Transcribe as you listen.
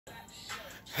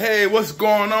Hey, what's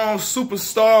going on,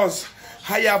 superstars?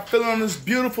 How y'all feeling on this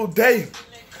beautiful day?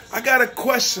 I got a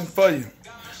question for you.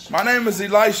 My name is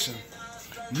Elisha.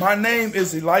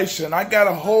 And I got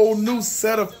a whole new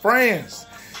set of friends.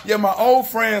 Yeah, my old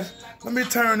friends. Let me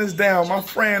turn this down. My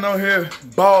friend on here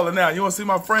balling out. You want to see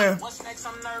my friend?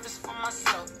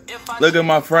 Look at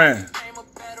my friend.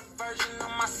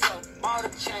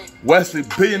 Wesley,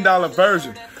 $1 billion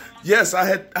version. Yes, I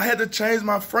had to change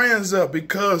my friends up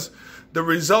because the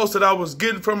results that I was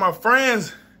getting from my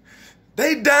friends,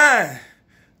 they dying.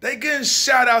 They getting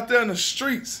shot out there in the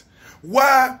streets.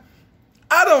 Why?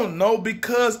 I don't know,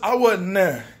 because I wasn't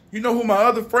there. You know who my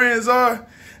other friends are?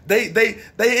 They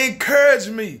encourage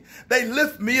me. They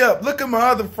lift me up. Look at my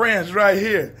other friends right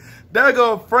here. There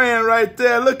go a friend right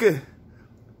there. Look at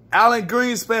Alan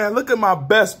Greenspan. Look at my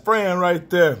best friend right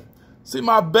there. See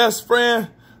my best friend?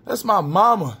 That's my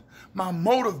mama. My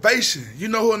motivation. You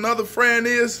know who another friend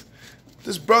is?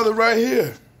 This brother right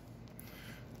here.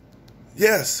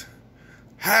 Yes.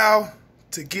 How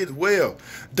to get well.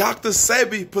 Dr.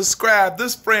 Sebi prescribed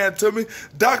this friend to me.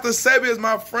 Dr. Sebi is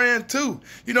my friend too.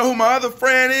 You know who my other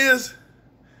friend is?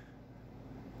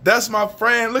 That's my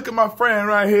friend. Look at my friend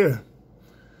right here.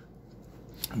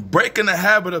 Breaking the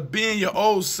habit of being your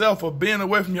old self or being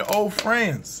away from your old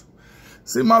friends.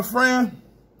 See my friend?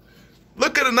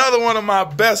 Look at another one of my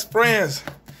best friends.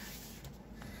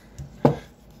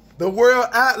 The World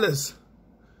Atlas.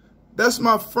 That's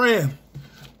my friend.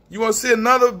 You want to see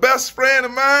another best friend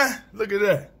of mine? Look at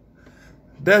that.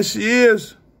 There she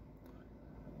is.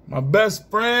 My best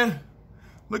friend.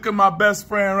 Look at my best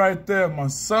friend right there. My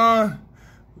son.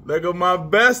 Look at my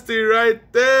bestie right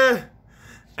there.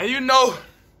 And you know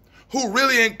who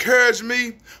really encouraged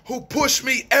me, who pushed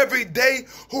me every day,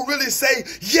 who really say,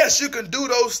 yes, you can do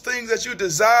those things that you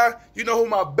desire. You know who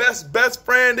my best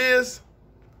friend is?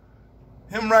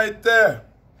 Him right there.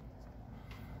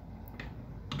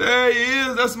 There he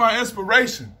is. That's my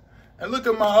inspiration. And look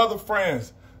at my other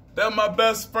friends. They're my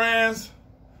best friends.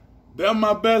 They're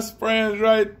my best friends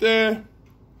right there.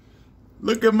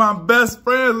 Look at my best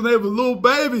friends when they were little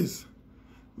babies.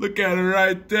 Look at it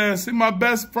right there. See my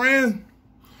best friend?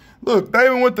 Look, they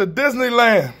even went to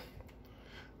Disneyland.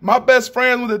 My best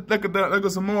friend, look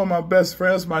at some more of my best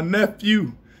friends. My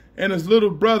nephew and his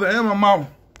little brother and my mama.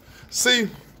 See,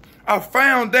 I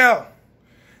found out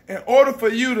in order for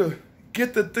you to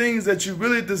get the things that you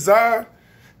really desire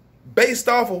based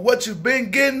off of what you've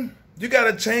been getting, you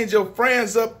got to change your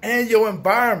friends up and your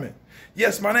environment.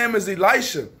 Yes, my name is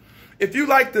Elisha. If you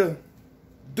like to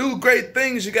do great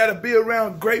things, you got to be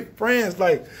around great friends.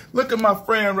 Like, look at my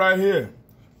friend right here.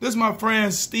 This is my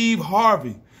friend Steve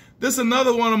Harvey. This is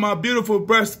another one of my beautiful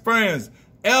best friends,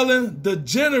 Ellen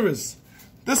DeGeneres.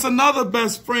 This is another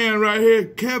best friend right here,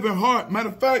 Kevin Hart. Matter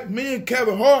of fact, me and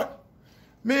Kevin Hart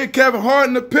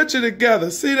in the picture together.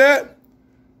 See that?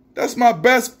 That's my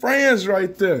best friends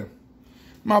right there.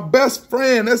 My best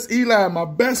friend, that's Eli, my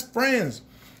best friends.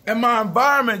 And my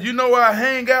environment, you know where I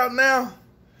hang out now?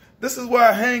 This is where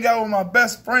I hang out with my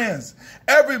best friends.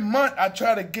 Every month, I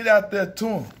try to get out there to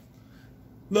them.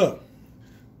 Look,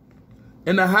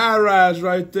 in the high rise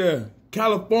right there,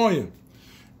 California.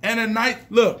 And at night,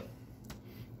 look,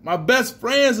 my best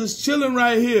friends is chilling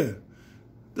right here.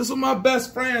 This is what my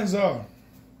best friends are.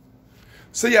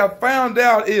 See, I found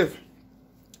out if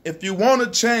you want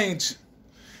to change,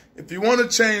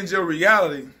 your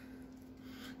reality,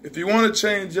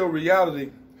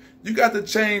 you got to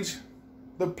change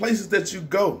the places that you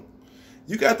go.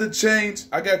 You got to change,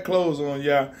 I got clothes on,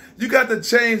 y'all. You got to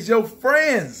change your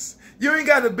friends. You ain't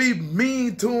got to be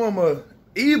mean to them or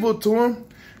evil to them.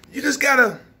 You just got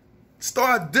to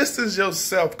start distancing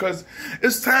yourself, because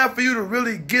it's time for you to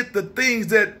really get the things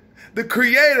that the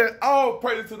Creator, all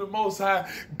praise to the Most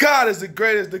High, God is the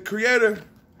greatest, the Creator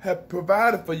have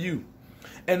provided for you.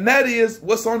 And that is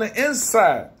what's on the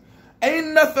inside. Ain't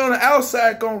nothing on the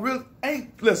outside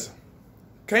listen,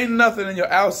 can't nothing in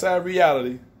your outside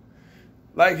reality.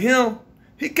 Like him,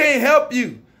 he can't help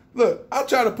you. Look, I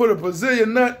try to put a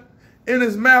Brazilian nut in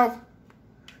his mouth.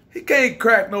 He can't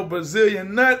crack no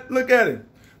Brazilian nut. Look at it.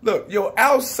 Look, your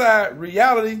outside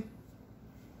reality,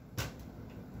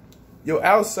 your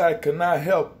outside cannot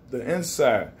help the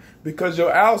inside, because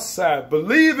your outside,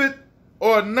 believe it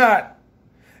or not,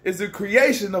 is a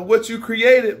creation of what you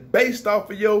created based off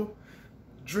of your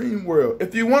dream world.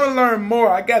 If you want to learn more,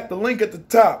 I got the link at the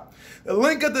top. The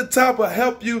link at the top will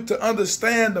help you to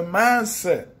understand the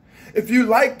mindset. If you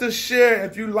like to share,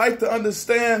 if you like to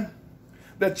understand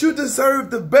that you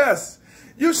deserve the best,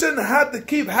 you shouldn't have to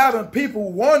keep having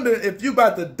people wondering if you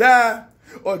about to die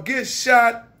or get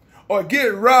shot or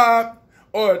get robbed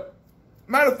or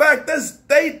Matter of fact, that's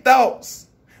their thoughts.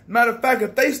 Matter of fact,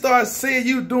 if they start seeing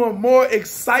you doing more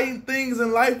exciting things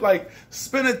in life, like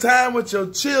spending time with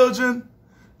your children,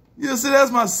 you'll see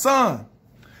that's my son.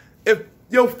 If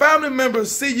your family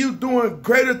members see you doing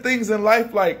greater things in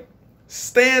life, like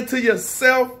staying to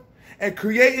yourself and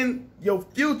creating your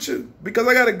future, because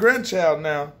I got a grandchild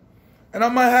now, and I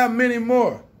might have many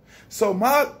more. So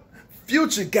my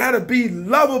future got to be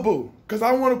lovable, because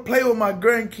I want to play with my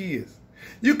grandkids.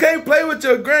 You can't play with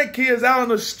your grandkids out on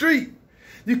the street.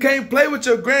 You can't play with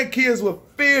your grandkids with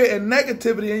fear and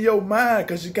negativity in your mind,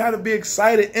 because you got to be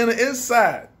excited in the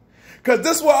inside. Because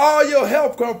this is where all your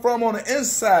health come from, on the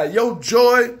inside. Your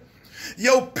joy,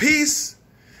 your peace,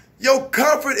 your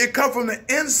comfort, it come from the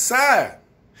inside.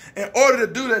 In order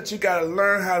to do that, you got to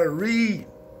learn how to read.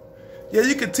 Yeah,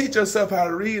 you can teach yourself how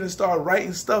to read and start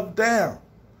writing stuff down.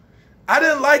 I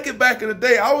didn't like it back in the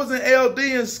day. I was in LD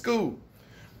in school.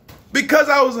 Because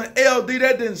I was in LD,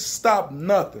 that didn't stop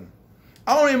nothing.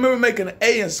 I don't even remember making an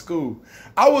A in school.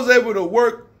 I was able to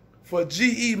work for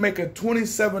GE making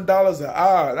 $27 an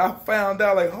hour. And I found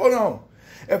out, like, hold on.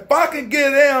 If I can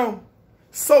get them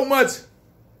so much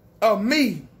of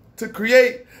me to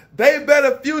create their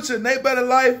better future and their better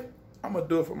life, I'm going to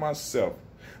do it for myself.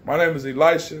 My name is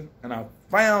Elisha, and I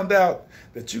found out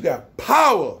that you got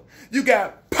power. You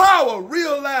got power,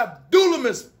 real life,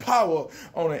 dunamis power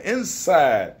on the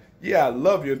inside. Yeah, I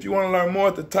love you. If you want to learn more,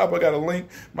 at the top I got a link.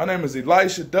 My name is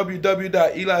Elisha,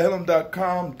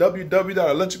 www.elihillam.com,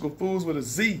 www.electricalfoods with a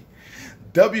Z,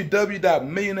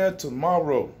 www.millionaire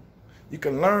tomorrow. You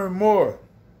can learn more.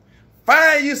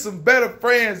 Find you some better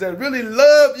friends that really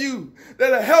love you,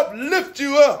 that'll help lift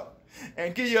you up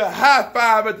and give you a high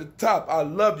five at the top. I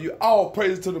love you. All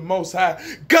praise to the Most High.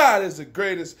 God is the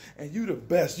greatest, and you the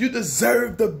best. You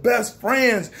deserve the best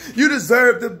friends. You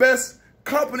deserve the best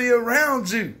company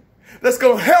around you. That's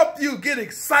going to help you get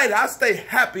excited. I stay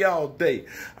happy all day.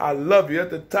 I love you. At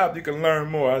the top, you can learn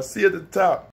more. I see you at the top.